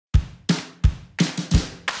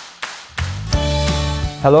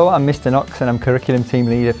Hello, I'm Mr. Knox and I'm Curriculum Team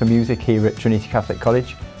Leader for Music here at Trinity Catholic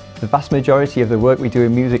College. The vast majority of the work we do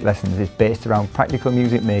in music lessons is based around practical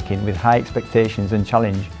music making with high expectations and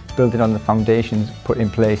challenge, building on the foundations put in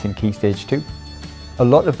place in Key Stage 2. A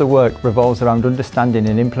lot of the work revolves around understanding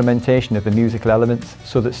and implementation of the musical elements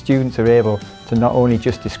so that students are able to not only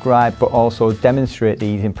just describe but also demonstrate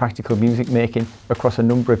these in practical music making across a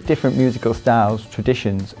number of different musical styles,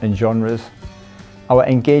 traditions and genres. Our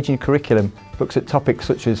engaging curriculum looks at topics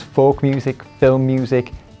such as folk music, film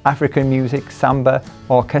music, African music, samba,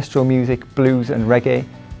 orchestral music, blues and reggae.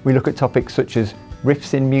 We look at topics such as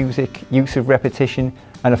riffs in music, use of repetition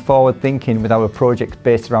and a forward thinking with our projects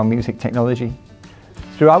based around music technology.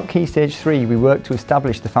 Throughout Key Stage 3 we work to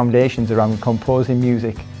establish the foundations around composing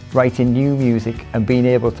music, writing new music and being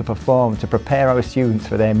able to perform to prepare our students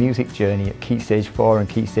for their music journey at Key Stage 4 and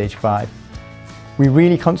Key Stage 5. We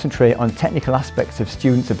really concentrate on technical aspects of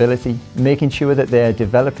students' ability, making sure that they are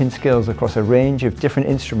developing skills across a range of different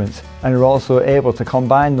instruments and are also able to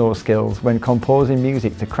combine those skills when composing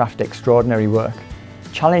music to craft extraordinary work.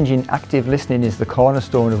 Challenging active listening is the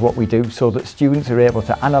cornerstone of what we do so that students are able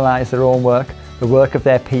to analyse their own work, the work of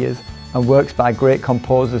their peers and works by great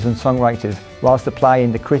composers and songwriters whilst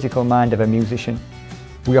applying the critical mind of a musician.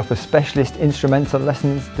 We offer specialist instrumental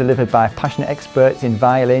lessons delivered by passionate experts in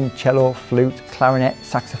violin, cello, flute, clarinet,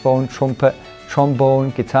 saxophone, trumpet,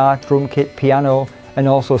 trombone, guitar, drum kit, piano and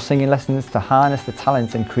also singing lessons to harness the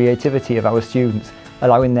talent and creativity of our students,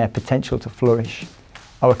 allowing their potential to flourish.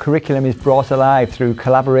 Our curriculum is brought alive through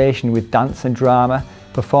collaboration with dance and drama,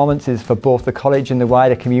 performances for both the college and the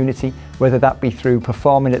wider community, whether that be through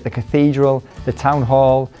performing at the cathedral, the town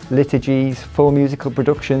hall, liturgies, full musical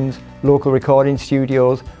productions, local recording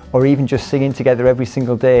studios, or even just singing together every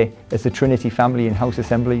single day as the Trinity family in house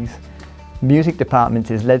assemblies. The music department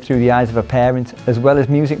is led through the eyes of a parent. As well as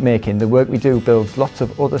music making, the work we do builds lots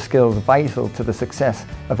of other skills vital to the success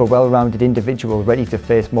of a well-rounded individual ready to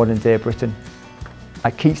face modern day Britain.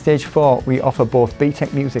 At Key Stage 4 we offer both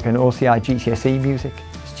BTEC music and OCI GCSE music.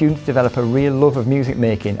 Students develop a real love of music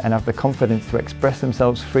making and have the confidence to express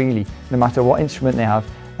themselves freely no matter what instrument they have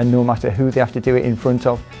and no matter who they have to do it in front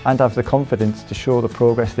of, and have the confidence to show the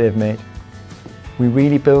progress they've made. We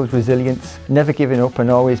really build resilience, never giving up and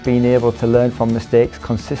always being able to learn from mistakes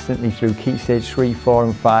consistently through Key Stage 3, 4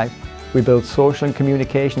 and 5. We build social and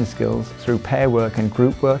communication skills through pair work and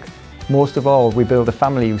group work. Most of all, we build a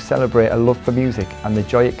family who celebrate a love for music and the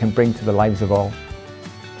joy it can bring to the lives of all.